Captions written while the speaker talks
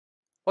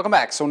Welcome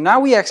back. So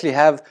now we actually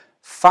have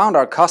found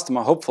our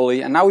customer,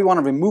 hopefully, and now we want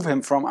to remove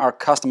him from our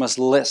customers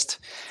list.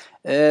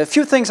 A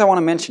few things I want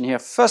to mention here.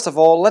 First of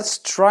all, let's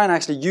try and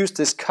actually use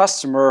this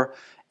customer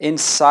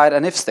inside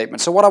an if statement.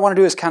 So what I want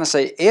to do is kind of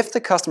say if the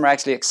customer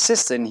actually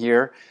exists in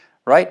here,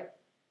 right?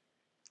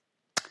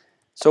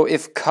 So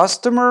if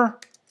customer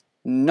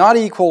not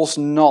equals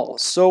null.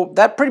 So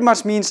that pretty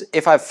much means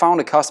if I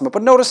found a customer.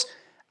 But notice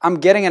I'm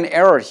getting an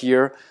error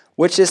here,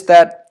 which is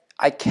that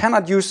I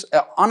cannot use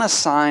an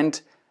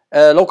unassigned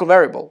local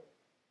variable.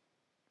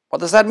 What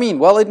does that mean?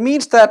 Well, it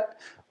means that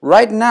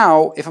right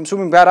now, if I'm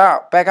zooming back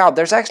out,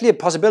 there's actually a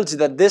possibility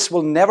that this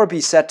will never be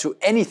set to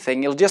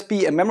anything. It'll just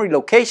be a memory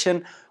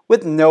location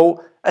with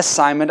no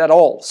assignment at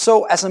all.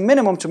 So as a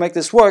minimum, to make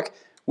this work,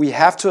 we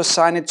have to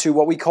assign it to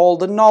what we call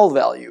the null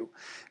value,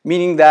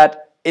 meaning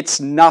that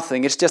it's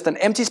nothing. It's just an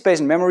empty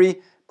space in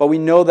memory, but we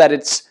know that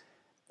it's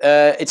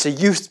a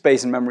used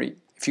space in memory,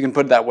 if you can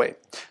put it that way.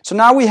 So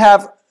now we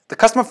have the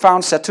customer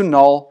found set to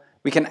null.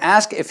 We can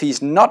ask if he's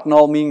not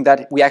null, meaning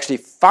that we actually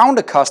found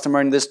a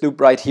customer in this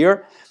loop right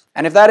here.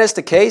 And if that is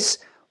the case,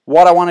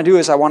 what I want to do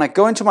is I want to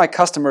go into my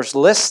customers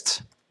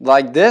list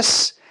like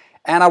this,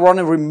 and I want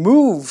to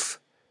remove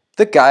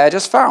the guy I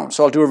just found.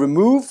 So I'll do a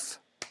remove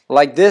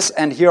like this,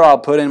 and here I'll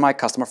put in my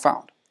customer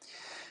found.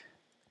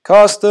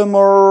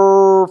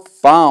 Customer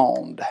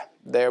found.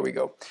 There we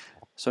go.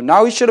 So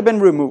now he should have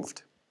been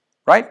removed,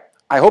 right?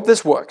 I hope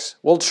this works.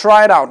 We'll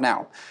try it out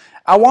now.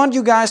 I want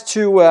you guys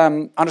to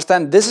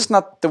understand this is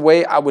not the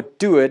way I would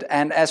do it,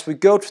 and as we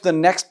go to the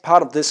next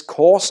part of this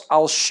course,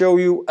 I'll show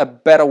you a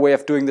better way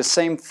of doing the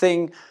same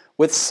thing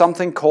with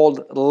something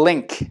called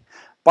link.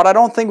 But I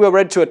don't think we're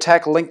ready to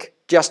attack link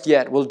just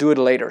yet. We'll do it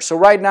later. So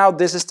right now,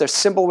 this is the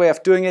simple way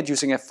of doing it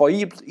using a for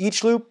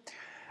each loop.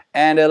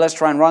 And let's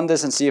try and run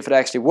this and see if it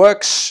actually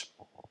works.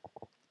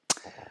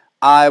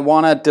 I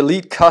want to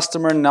delete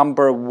customer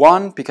number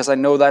 1 because I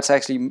know that's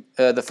actually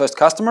the first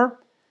customer.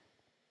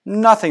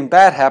 Nothing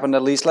bad happened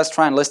at least. Let's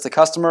try and list the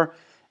customer.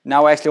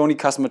 Now actually only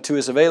customer 2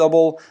 is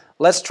available.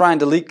 Let's try and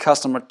delete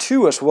customer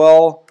 2 as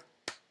well.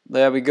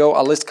 There we go.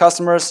 I'll list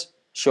customers.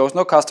 Shows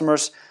no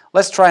customers.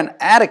 Let's try and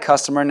add a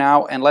customer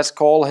now, and let's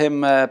call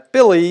him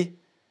Billy.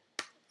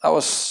 That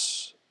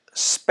was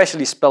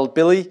specially spelled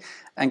Billy,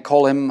 and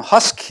call him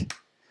Husk.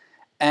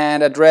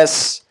 And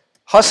address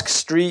Husk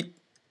Street.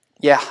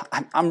 Yeah,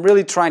 I'm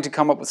really trying to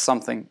come up with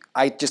something.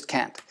 I just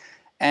can't.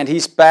 And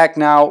he's back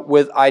now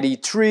with ID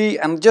 3,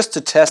 and just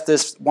to test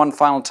this one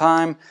final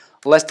time,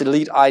 let's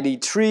delete ID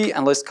 3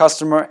 and list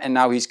customer, and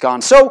now he's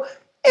gone. So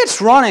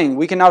it's running.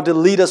 We can now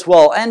delete as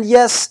well. And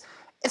yes,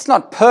 it's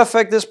not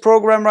perfect, this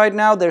program right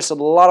now. There's a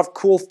lot of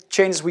cool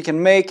changes we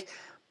can make,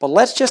 but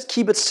let's just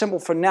keep it simple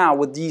for now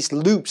with these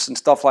loops and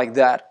stuff like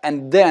that.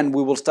 And then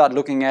we will start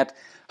looking at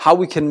how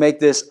we can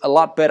make this a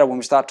lot better when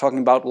we start talking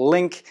about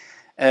link,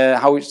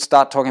 how we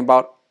start talking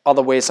about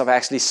other ways of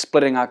actually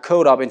splitting our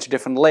code up into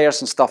different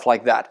layers and stuff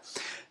like that.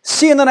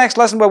 See you in the next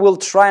lesson where we'll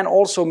try and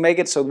also make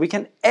it so we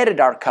can edit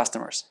our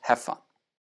customers. Have fun.